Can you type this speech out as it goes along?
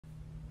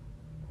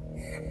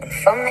I'm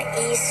from the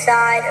east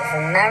side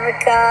of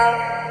America,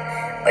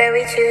 where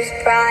we choose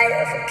pride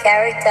over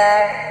character.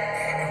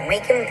 And we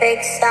can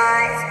pick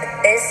sides,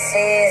 but this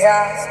is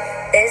us,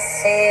 this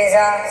is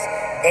us,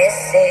 this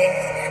is.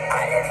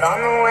 I live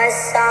on the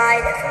west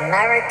side of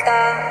America,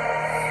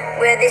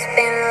 where they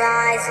spin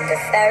lies into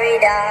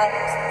fairy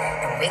dust.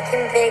 And we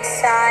can pick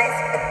sides,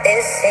 but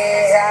this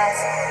is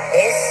us,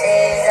 this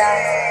is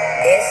us,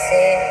 this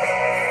is.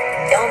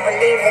 Don't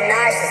believe the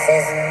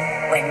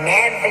narcissism when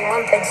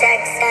everyone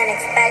projects and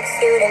expects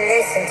you to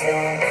listen to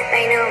them.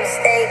 Make no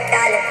mistake,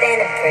 I live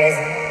in a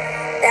prison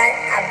that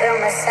I built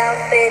myself,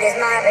 it is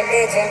my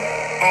religion.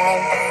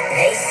 And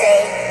they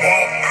say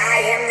that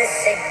I am the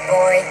sick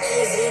boy,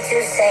 easy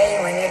to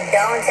say when you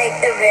don't take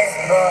the risk,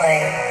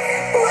 boy.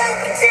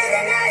 Welcome to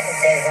the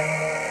narcissism,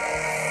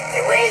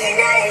 we're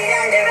united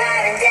under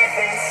our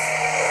indifference.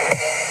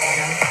 And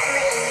I'm from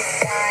the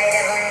east side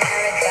of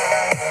America,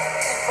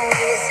 we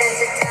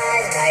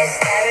desensitized by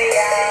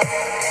hysteria.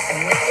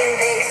 And we can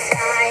pick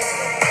sides,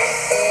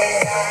 this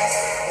is us,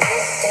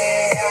 this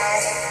is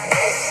us,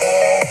 this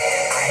is.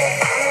 I live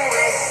on the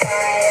west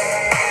side of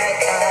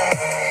America,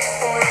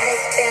 where they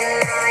spin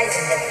lies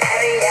into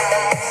fairy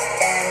dust.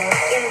 And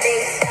we can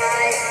pick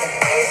sides, but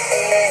this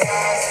is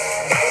us,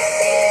 this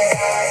is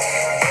us,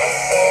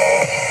 this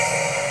is.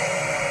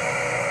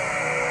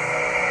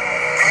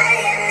 I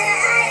am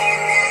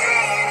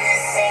the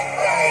sick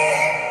boy.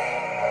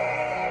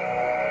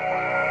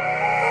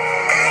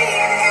 I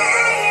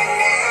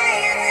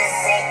am the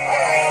sick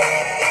boy.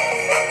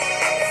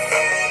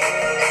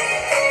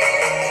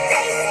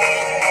 They say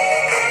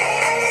I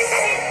am the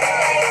sick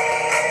boy,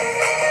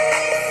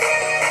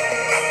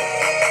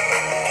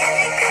 and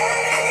they call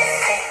me the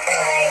sick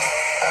boy.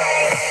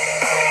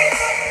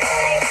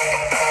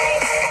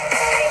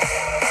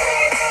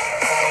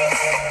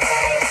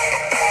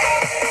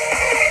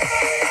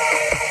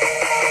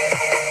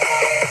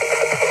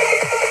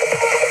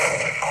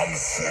 I'm a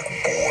sick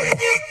boy.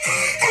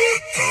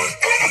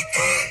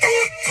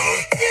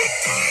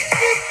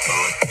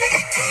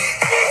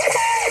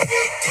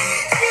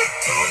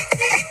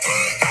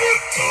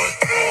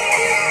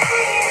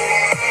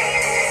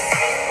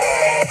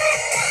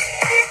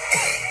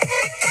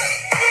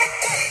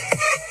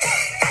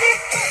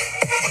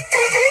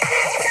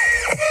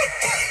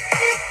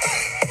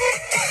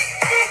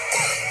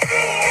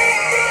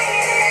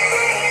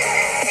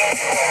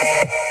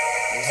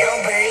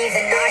 Don't believe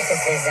the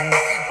narcissism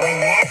when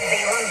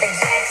everyone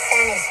projects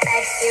and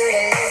expects you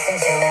to listen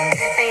to them.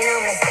 Make no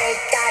mistake,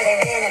 I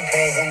live in a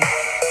prison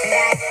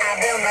that I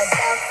built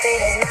myself,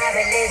 it is my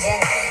religion.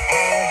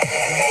 And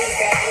they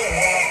say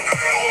that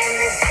I am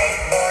the sick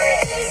boy,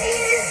 easy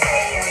to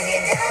say when you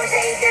don't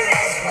take the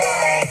risk,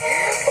 boy.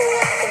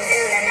 Welcome to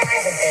the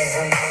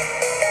narcissism,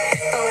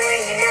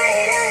 we're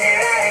united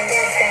under our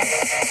indifference.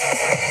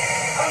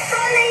 I'm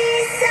from the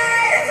east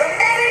side of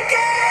America,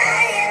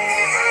 I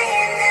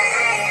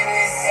am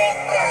the sick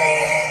boy.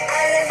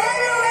 I live on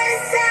the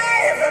west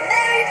side of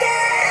America,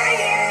 I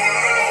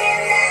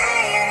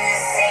am the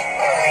sick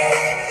boy.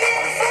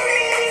 I'm from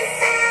the east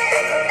side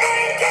of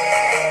America,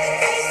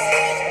 they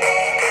say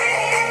that I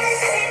am the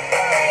sick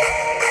boy.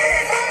 I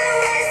live on the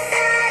west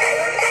side of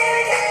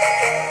America,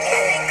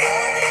 and they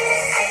call me the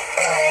sick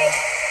boy.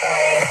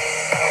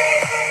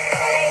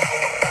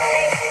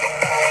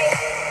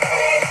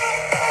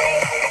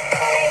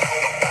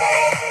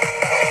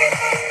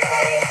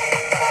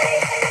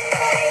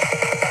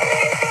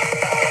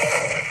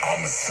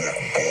 I'm a sick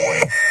boy.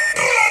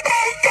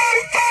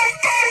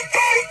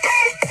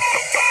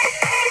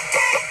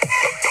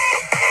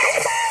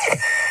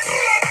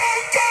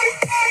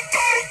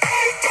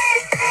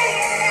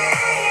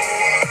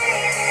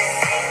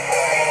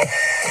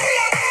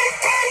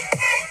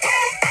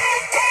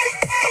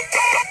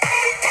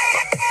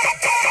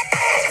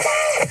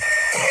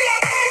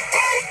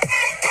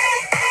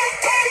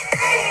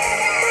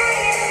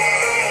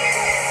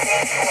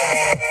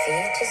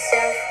 Feed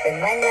yourself with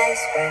my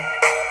life's worth.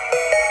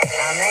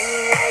 How many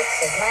nights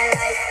is my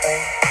life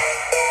worth?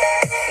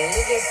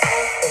 Feed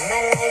yourself with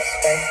my life's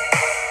worth.